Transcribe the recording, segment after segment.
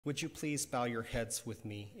Would you please bow your heads with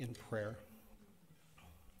me in prayer?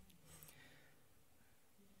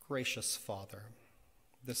 Gracious Father,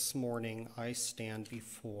 this morning I stand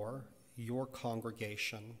before your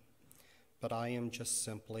congregation, but I am just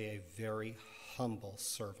simply a very humble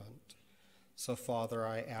servant. So, Father,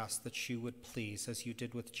 I ask that you would please, as you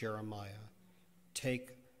did with Jeremiah,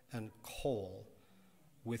 take an coal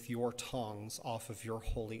with your tongs off of your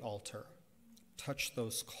holy altar. Touch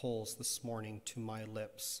those coals this morning to my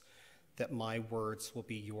lips, that my words will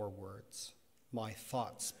be your words, my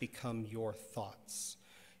thoughts become your thoughts,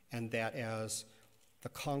 and that as the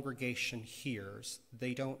congregation hears,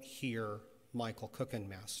 they don't hear Michael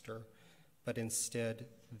Cookenmaster, but instead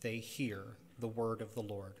they hear the word of the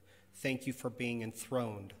Lord. Thank you for being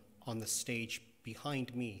enthroned on the stage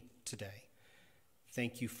behind me today.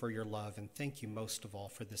 Thank you for your love, and thank you most of all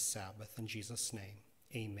for this Sabbath. In Jesus' name,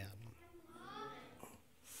 amen.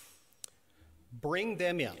 Bring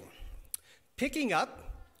them in. Picking up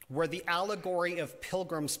where the allegory of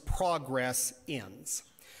Pilgrim's Progress ends.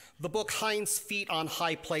 The book Hind's Feet on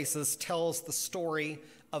High Places tells the story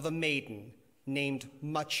of a maiden named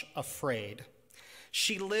Much Afraid.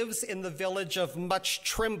 She lives in the village of Much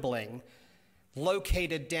Trembling,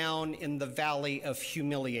 located down in the Valley of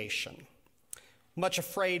Humiliation. Much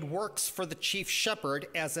Afraid works for the chief shepherd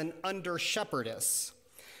as an under-shepherdess.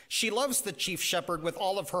 She loves the chief shepherd with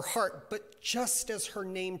all of her heart, but just as her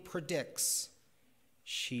name predicts,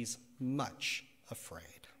 she's much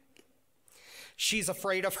afraid. She's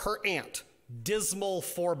afraid of her aunt, dismal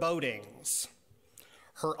forebodings,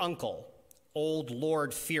 her uncle, old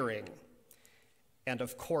Lord Fearing, and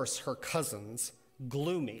of course her cousins,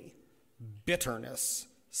 gloomy, bitterness,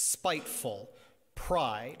 spiteful,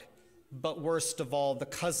 pride, but worst of all, the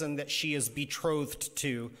cousin that she is betrothed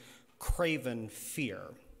to, craven fear.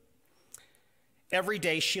 Every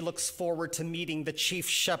day she looks forward to meeting the chief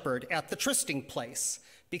shepherd at the trysting place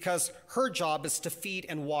because her job is to feed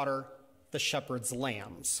and water the shepherd's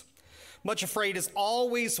lambs. Much Afraid is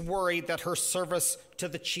always worried that her service to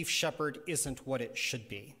the chief shepherd isn't what it should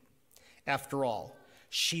be. After all,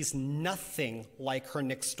 she's nothing like her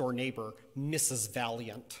next-door neighbor, Mrs.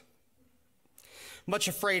 Valiant. Much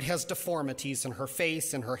Afraid has deformities in her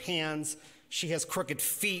face and her hands. She has crooked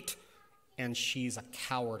feet, and she's a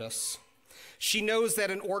cowardice. She knows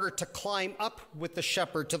that in order to climb up with the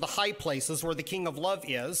shepherd to the high places where the King of Love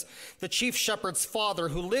is, the chief shepherd's father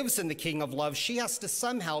who lives in the King of Love, she has to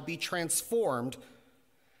somehow be transformed.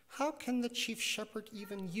 How can the chief shepherd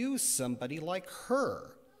even use somebody like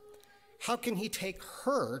her? How can he take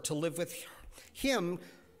her to live with him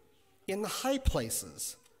in the high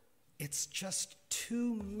places? It's just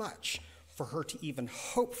too much for her to even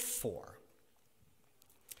hope for.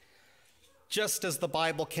 Just as the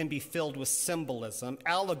Bible can be filled with symbolism,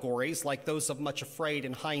 allegories like those of Much Afraid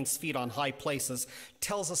and Hind's Feet on High Places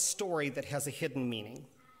tells a story that has a hidden meaning.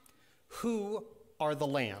 Who are the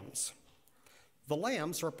lambs? The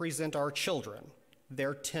lambs represent our children.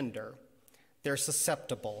 They're tender, they're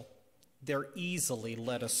susceptible, they're easily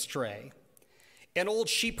led astray. An old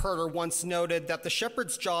sheep herder once noted that the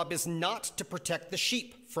shepherd's job is not to protect the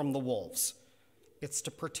sheep from the wolves. It's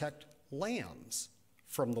to protect lambs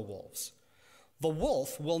from the wolves. The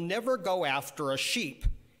wolf will never go after a sheep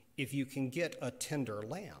if you can get a tender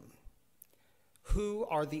lamb. Who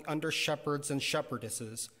are the under-shepherds and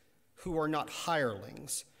shepherdesses who are not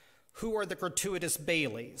hirelings? Who are the gratuitous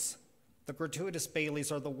baileys? The gratuitous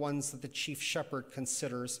baileys are the ones that the chief shepherd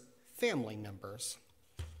considers family members.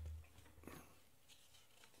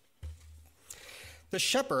 The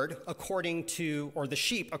shepherd, the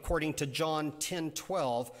sheep, according to John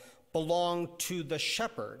 10:12, belong to the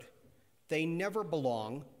shepherd. They never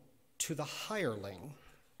belong to the hireling.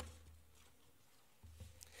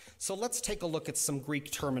 So let's take a look at some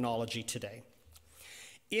Greek terminology today.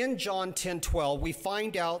 In John 10:12, we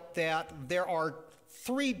find out that there are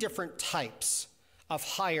 3 different types of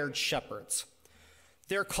hired shepherds.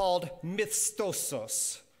 They're called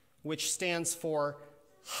misthosos, which stands for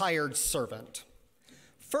hired servant.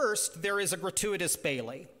 First, there is a gratuitous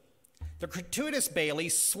bailey. The gratuitous bailey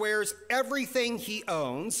swears everything he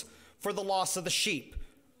owns for the loss of the sheep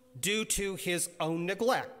due to his own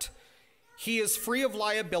neglect. He is free of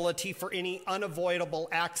liability for any unavoidable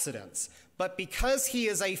accidents, but because he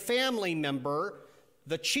is a family member,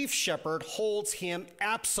 the chief shepherd holds him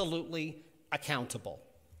absolutely accountable.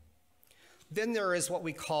 Then there is what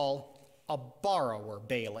we call a borrower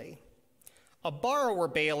bailey. A borrower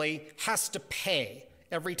bailey has to pay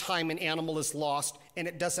every time an animal is lost, and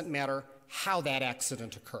it doesn't matter how that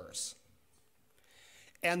accident occurs.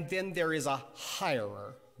 And then there is a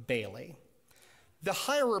hirer bailey. The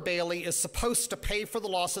hirer bailee is supposed to pay for the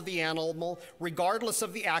loss of the animal, regardless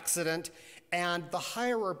of the accident, and the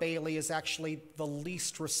hirer bailee is actually the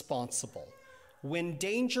least responsible. When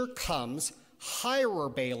danger comes,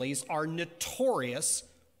 hirer bailees are notorious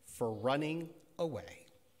for running away.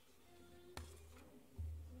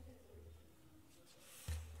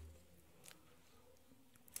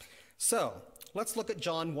 So, let's look at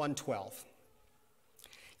John 1:12.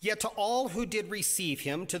 Yet to all who did receive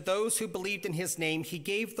him, to those who believed in his name, he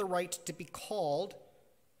gave the right to be called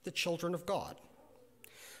the children of God.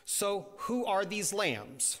 So who are these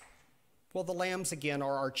lambs? Well, the lambs, again,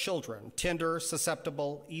 are our children, tender,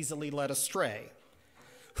 susceptible, easily led astray.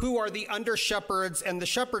 Who are the under-shepherds and the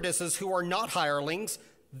shepherdesses who are not hirelings?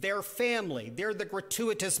 Their family. They're the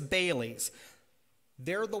gratuitous baileys.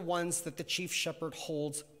 They're the ones that the chief shepherd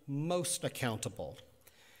holds most accountable.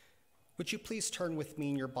 Would you please turn with me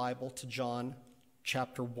in your Bible to John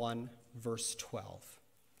chapter 1, verse 12.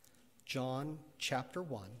 John chapter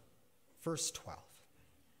 1, verse 12.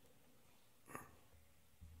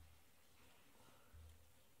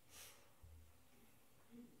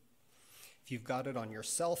 If you've got it on your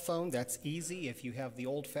cell phone, that's easy. If you have the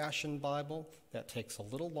old-fashioned Bible, that takes a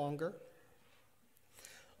little longer.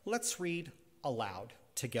 Let's read aloud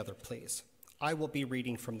together, please. I will be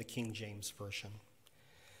reading from the King James Version.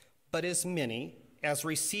 But as many as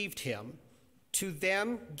received him, to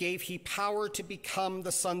them gave he power to become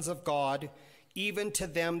the sons of God, even to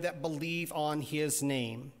them that believe on his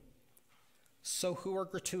name. So who are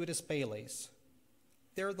gratuitous baileys?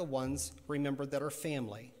 They're the ones, remember, that are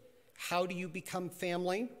family. How do you become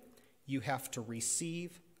family? You have to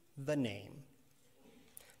receive the name.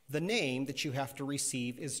 The name that you have to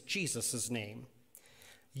receive is Jesus' name.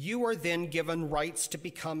 You are then given rights to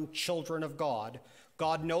become children of God.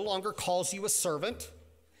 God no longer calls you a servant.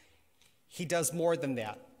 He does more than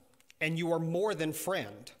that. And you are more than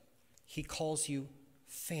friend. He calls you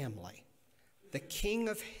family. The King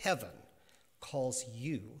of Heaven calls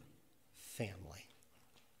you family.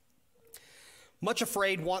 Much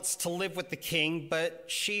Afraid wants to live with the king, but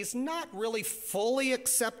she's not really fully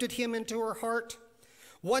accepted him into her heart.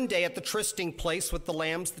 One day at the trysting place with the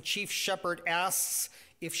lambs, the chief shepherd asks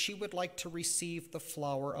if she would like to receive the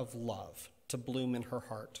flower of love to bloom in her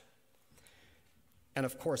heart. And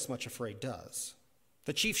of course, Much Afraid does.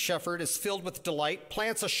 The chief shepherd is filled with delight,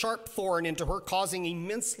 plants a sharp thorn into her, causing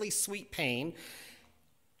immensely sweet pain.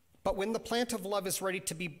 But when the plant of love is ready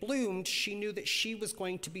to be bloomed, she knew that she was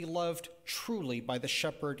going to be loved truly by the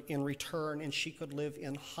shepherd in return, and she could live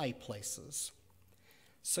in high places.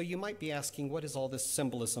 So you might be asking, what is all this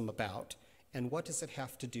symbolism about? And what does it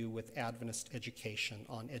have to do with Adventist education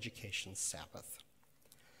on Education Sabbath?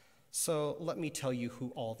 So let me tell you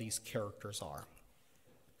who all these characters are.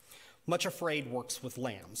 Much Afraid works with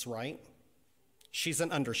lambs, right? She's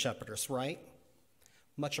an under-shepherdess, right?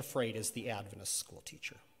 Much Afraid is the Adventist school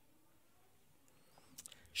teacher.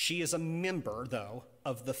 She is a member, though,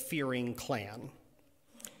 of the fearing clan.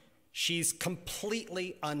 She's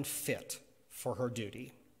completely unfit for her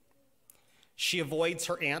duty. She avoids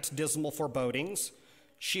her aunt, dismal forebodings.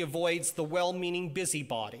 She avoids the well-meaning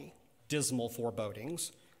busybody, dismal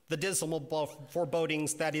forebodings. The dismal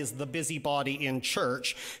forebodings, that is the busybody in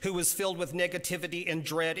church, who is filled with negativity and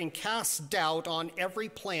dread and casts doubt on every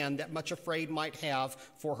plan that Much Afraid might have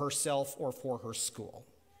for herself or for her school.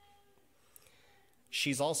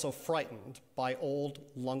 She's also frightened by old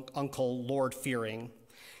Uncle Lord Fearing.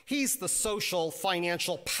 He's the social,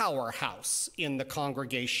 financial powerhouse in the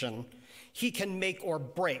congregation. He can make or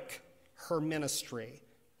break her ministry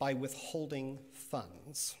by withholding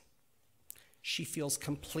funds. She feels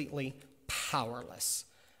completely powerless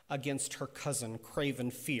against her cousin,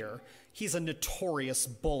 Craven Fear. He's a notorious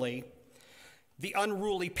bully, the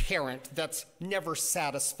unruly parent that's never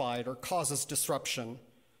satisfied or causes disruption.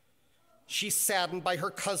 She's saddened by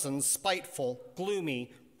her cousin's spiteful,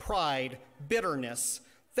 gloomy, pride, bitterness.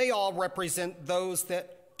 They all represent those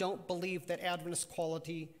that don't believe that Adventist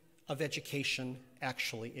quality of education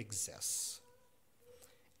actually exists.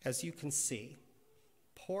 As you can see,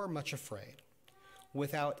 poor Much Afraid,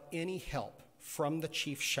 without any help from the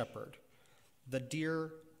chief shepherd, the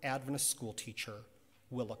dear Adventist school teacher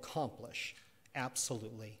will accomplish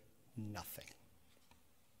absolutely nothing.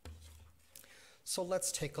 So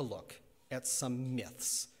let's take a look at some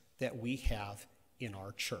myths that we have in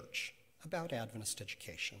our church about Adventist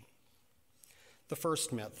education. The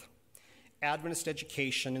first myth: Adventist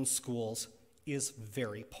education in schools is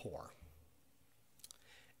very poor.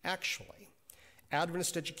 Actually,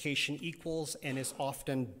 Adventist education equals and is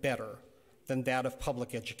often better than that of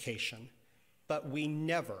public education, but we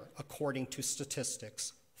never, according to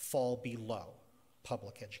statistics, fall below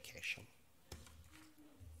public education.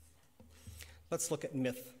 Let's look at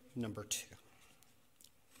myth number 2.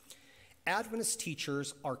 Adventist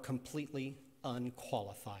teachers are completely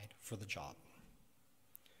unqualified for the job.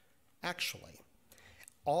 Actually,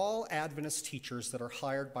 all Adventist teachers that are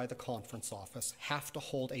hired by the conference office have to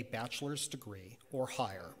hold a bachelor's degree or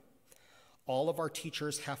higher. All of our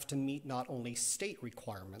teachers have to meet not only state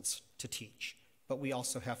requirements to teach, but we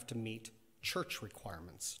also have to meet church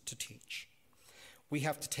requirements to teach. We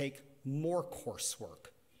have to take more coursework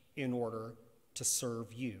in order to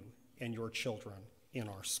serve you and your children in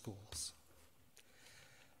our schools.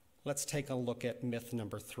 Let's take a look at myth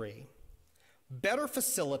number 3. Better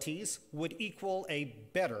facilities would equal a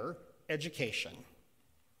better education.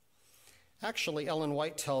 Actually, Ellen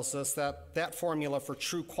White tells us that that formula for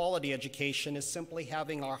true quality education is simply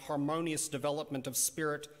having a harmonious development of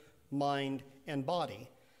spirit, mind, and body.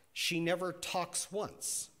 She never talks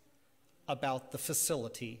once about the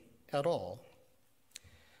facility at all.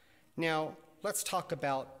 Now, let's talk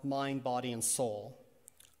about mind, body, and soul.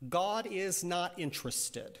 God is not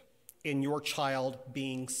interested in your child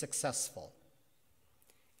being successful.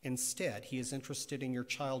 Instead, he is interested in your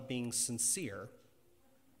child being sincere.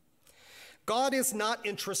 God is not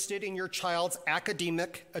interested in your child's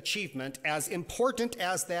academic achievement, as important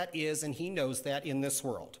as that is, and he knows that in this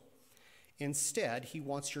world. Instead, he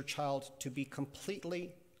wants your child to be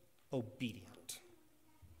completely obedient.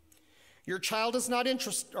 Your child is not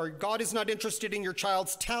interested, or God is not interested in your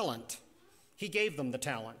child's talent. He gave them the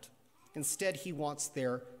talent. Instead, he wants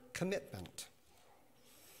their commitment.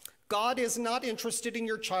 God is not interested in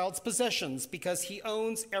your child's possessions because he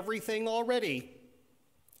owns everything already.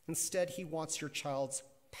 Instead, he wants your child's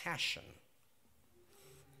passion.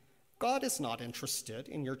 God is not interested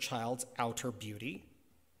in your child's outer beauty.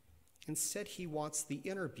 Instead, he wants the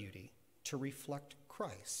inner beauty to reflect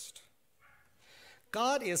Christ.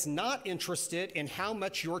 God is not interested in how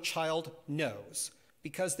much your child knows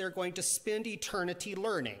because they're going to spend eternity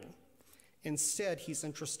learning. Instead, he's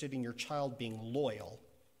interested in your child being loyal.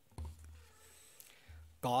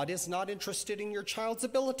 God is not interested in your child's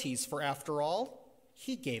abilities, for after all,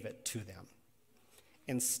 he gave it to them.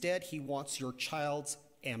 Instead, he wants your child's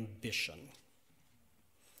ambition.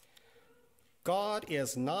 God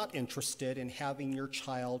is not interested in having your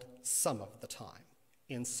child some of the time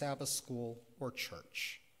in Sabbath school or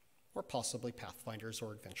church, or possibly Pathfinders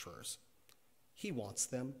or Adventurers. He wants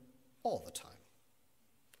them all the time.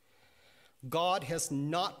 God has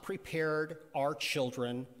not prepared our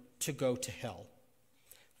children to go to hell.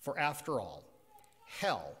 For after all,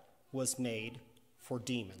 hell was made for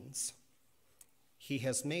demons. He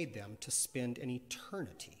has made them to spend an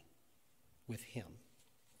eternity with him.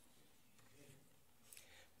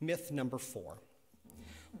 Myth number 4.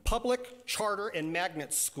 Public, charter, and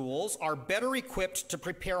magnet schools are better equipped to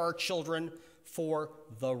prepare our children for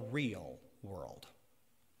the real world.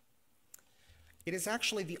 It is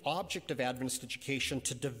actually the object of Adventist education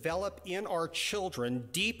to develop in our children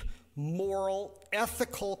deep moral,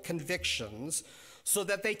 ethical convictions so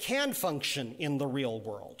that they can function in the real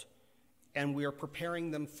world. And we are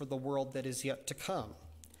preparing them for the world that is yet to come.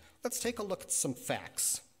 Let's take a look at some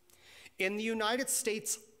facts. In the United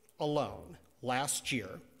States alone, last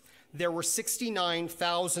year, there were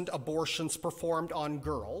 69,000 abortions performed on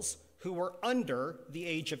girls who were under the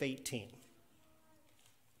age of 18.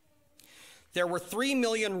 There were 3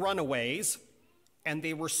 million runaways, and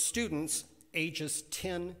they were students ages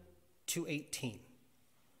 10 to 18.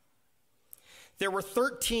 There were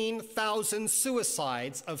 13,000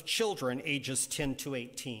 suicides of children ages 10 to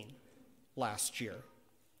 18 last year.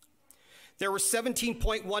 There were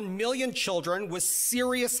 17.1 million children with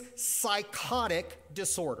serious psychotic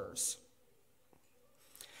disorders.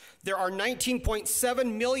 There are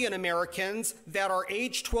 19.7 million Americans that are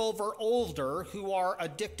age 12 or older who are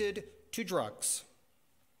addicted to drugs.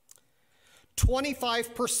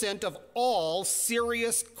 25% of all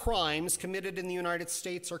serious crimes committed in the United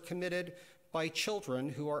States are committed by children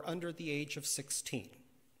who are under the age of 16.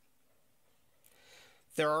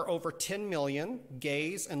 There are over 10 million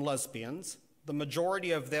gays and lesbians, the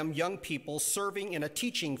majority of them young people serving in a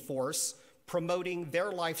teaching force promoting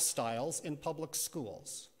their lifestyles in public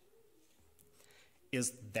schools.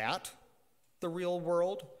 Is that the real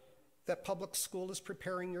world that public school is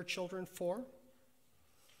preparing your children for?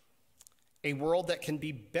 A world that can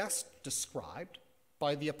be best described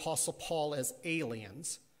by the Apostle Paul as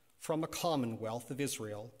aliens from a commonwealth of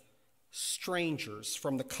Israel, strangers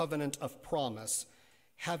from the covenant of promise,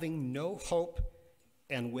 having no hope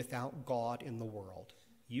and without God in the world.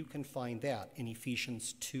 You can find that in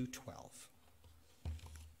Ephesians 2:12.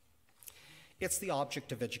 It's the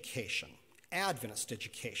object of education, Adventist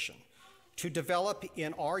education, to develop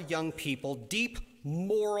in our young people deep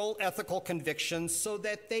moral, ethical convictions so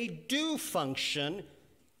that they do function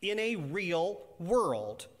in a real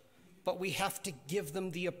world. But we have to give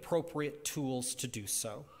them the appropriate tools to do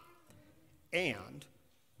so. And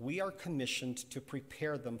we are commissioned to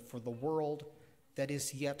prepare them for the world that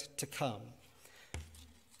is yet to come.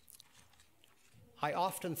 I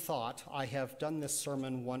often thought, I have done this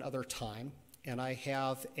sermon one other time, and I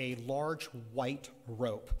have a large white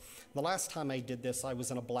rope. The last time I did this, I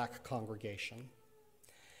was in a black congregation.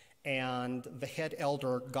 And the head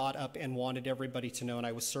elder got up and wanted everybody to know, and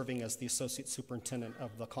I was serving as the associate superintendent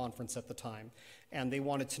of the conference at the time, and they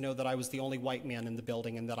wanted to know that I was the only white man in the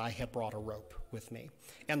building and that I had brought a rope with me.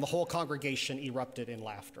 And the whole congregation erupted in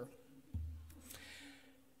laughter.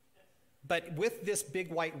 But with this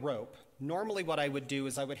big white rope, normally what I would do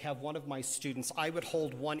is I would have one of my students, I would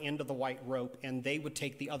hold one end of the white rope, and they would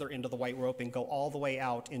take the other end of the white rope and go all the way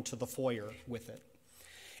out into the foyer with it.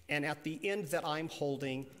 And at the end that I'm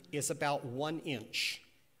holding is about 1 inch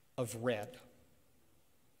of red.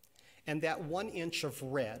 And that 1 inch of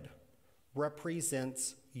red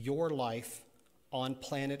represents your life on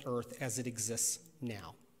planet Earth as it exists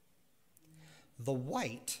now. The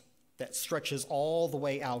white that stretches all the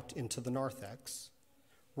way out into the narthex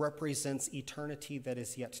represents eternity that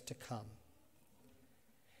is yet to come.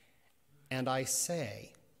 And I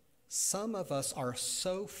say, some of us are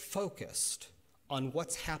so focused on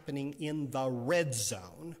what's happening in the red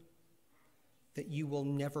zone that you will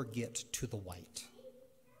never get to the white.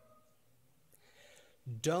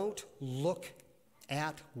 Don't look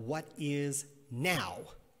at what is now.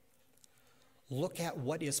 Look at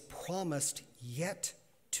what is promised yet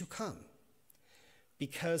to come,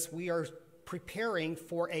 because we are preparing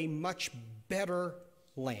for a much better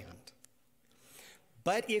land.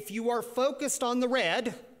 But if you are focused on the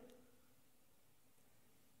red,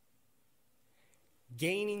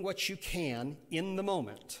 gaining what you can in the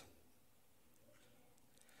moment,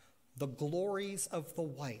 the glories of the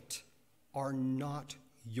white are not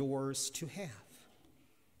yours to have.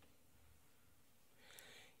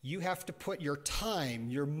 You have to put your time,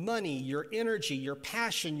 your money, your energy, your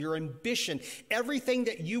passion, your ambition, everything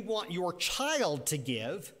that you want your child to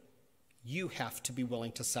give, you have to be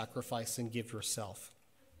willing to sacrifice and give yourself.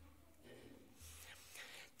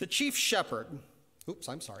 The chief shepherd,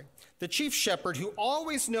 who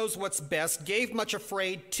always knows what's best, gave Much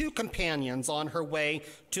Afraid 2 companions on her way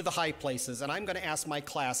to the high places. And I'm going to ask my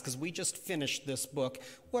class, because we just finished this book,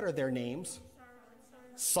 what are their names?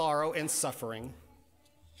 Sorrow and Suffering.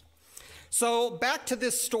 So back to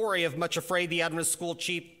this story of Much Afraid, the Adventist school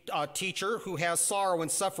teacher who has sorrow and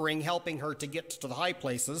suffering helping her to get to the high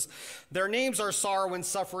places. Their names are Sorrow and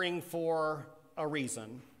Suffering for a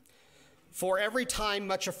reason. For every time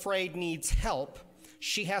Much Afraid needs help,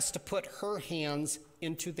 she has to put her hands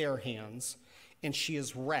into their hands, and she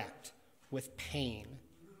is racked with pain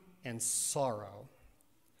and sorrow.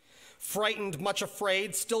 Frightened, Much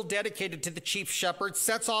Afraid, still dedicated to the chief shepherd,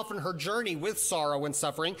 sets off on her journey with sorrow and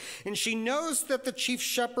suffering, and she knows that the chief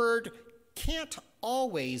shepherd can't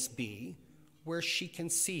always be where she can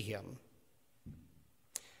see him.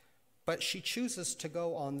 But she chooses to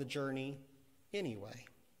go on the journey anyway,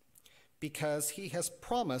 because he has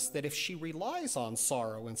promised that if she relies on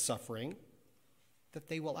sorrow and suffering, that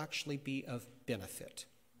they will actually be of benefit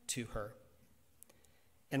to her.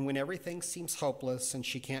 And when everything seems hopeless and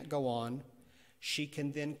she can't go on, she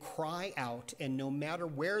can then cry out, and no matter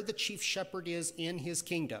where the chief shepherd is in his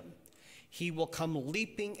kingdom, he will come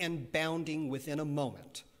leaping and bounding within a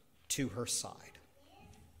moment to her side.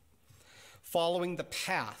 Following the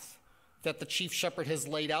path that the chief shepherd has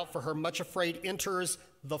laid out for her, Much Afraid enters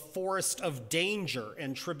the forest of danger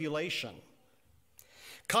and tribulation.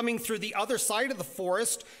 Coming through the other side of the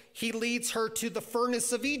forest, he leads her to the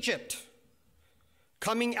furnace of Egypt.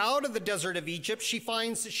 Coming out of the desert of Egypt, she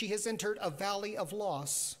finds that she has entered a valley of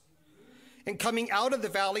loss. And coming out of the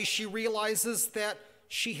valley, she realizes that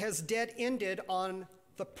she has dead-ended on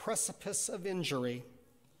the precipice of injury.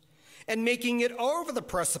 And making it over the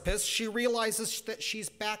precipice, she realizes that she's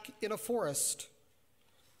back in a forest.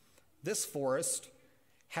 This forest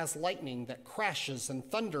has lightning that crashes and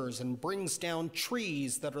thunders and brings down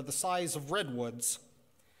trees that are the size of redwoods.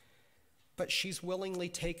 But she's willingly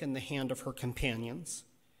taken the hand of her companions.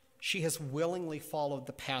 She has willingly followed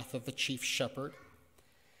the path of the chief shepherd.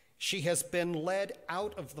 She has been led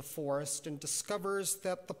out of the forest and discovers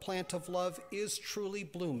that the plant of love is truly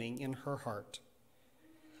blooming in her heart.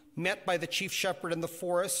 Met by the chief shepherd in the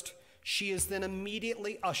forest, she is then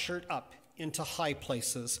immediately ushered up into high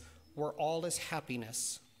places where all is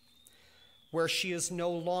happiness. where she is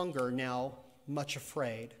no longer now much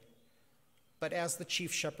afraid. But as the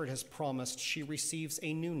chief shepherd has promised, she receives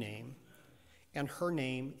a new name, and her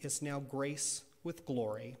name is now Grace with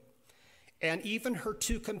Glory. And even her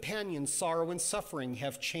two companions, Sorrow and Suffering,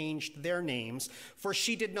 have changed their names, for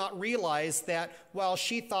she did not realize that while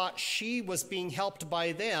she thought she was being helped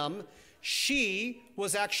by them, she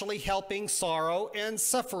was actually helping Sorrow and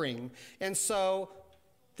Suffering. And so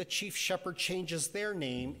the chief shepherd changes their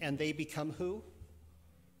name, and they become who?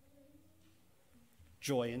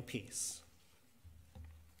 Joy and Peace.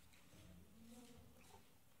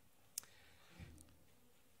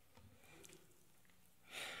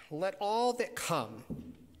 Let all that come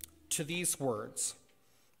to these words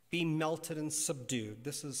be melted and subdued.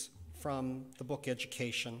 This is from the book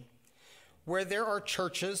Education. Where there are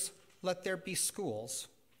churches, let there be schools.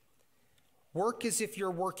 Work as if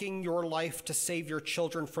you're working your life to save your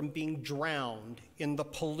children from being drowned in the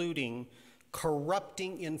polluting,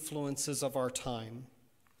 corrupting influences of our time.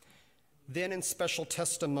 Then in special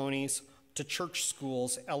testimonies to church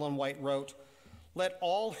schools, Ellen White wrote, "Let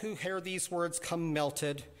all who hear these words come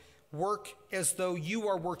melted, work as though you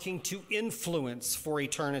are working to influence for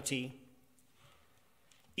eternity."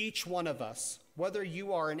 Each one of us, whether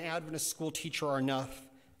you are an Adventist school teacher or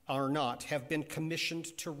not, have been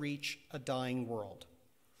commissioned to reach a dying world.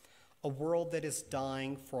 A world that is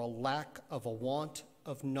dying for a lack of a want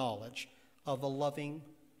of knowledge of a loving,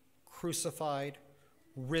 crucified,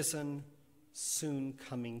 risen, soon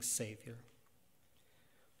coming Savior.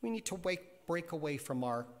 We need to break away from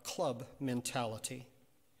our club mentality.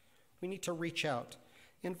 We need to reach out,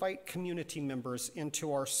 invite community members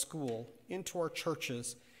into our school, into our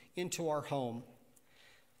churches, into our home.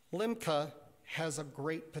 Limca has a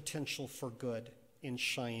great potential for good in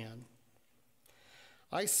Cheyenne.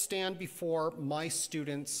 I stand before my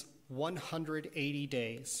students 180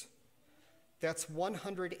 days. That's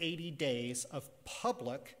 180 days of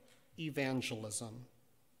public evangelism.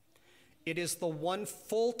 It is the one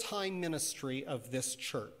full-time ministry of this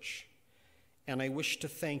church, and I wish to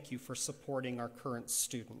thank you for supporting our current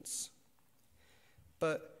students.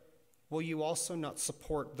 But will you also not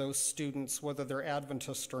support those students, whether they're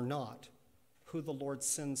Adventist or not, who the Lord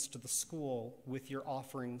sends to the school with your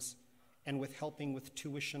offerings and with helping with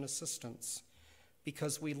tuition assistance?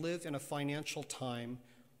 Because we live in a financial time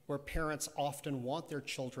where parents often want their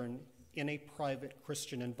children in a private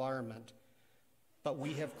Christian environment, but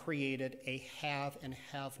we have created a have and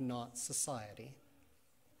have not society.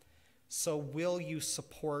 So will you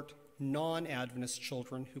support non-Adventist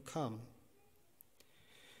children who come?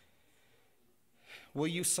 Will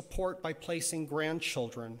you support by placing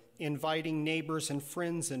grandchildren, inviting neighbors and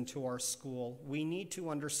friends into our school? We need to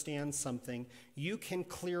understand something. You can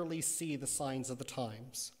clearly see the signs of the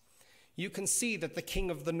times. You can see that the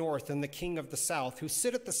king of the north and the king of the south, who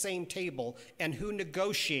sit at the same table and who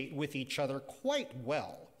negotiate with each other quite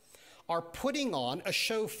well, are putting on a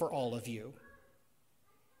show for all of you.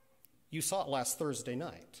 You saw it last Thursday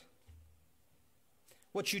night.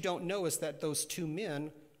 What you don't know is that those two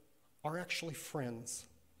men are actually friends,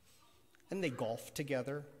 and they golf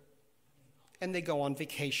together, and they go on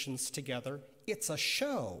vacations together. It's a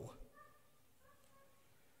show.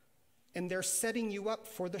 And they're setting you up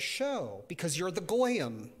for the show because you're the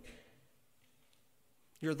goyim.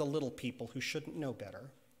 You're the little people who shouldn't know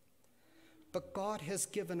better. But God has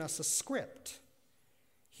given us a script.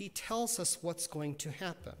 He tells us what's going to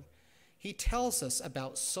happen. He tells us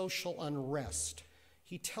about social unrest.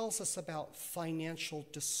 He tells us about financial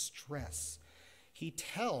distress. He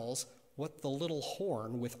tells what the little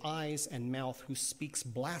horn with eyes and mouth who speaks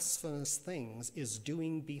blasphemous things is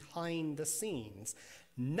doing behind the scenes.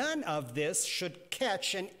 None of this should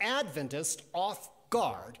catch an Adventist off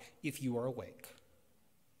guard if you are awake.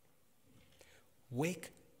 Wake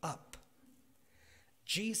up.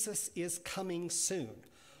 Jesus is coming soon.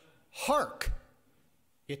 Hark!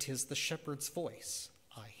 It is the shepherd's voice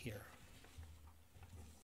I hear.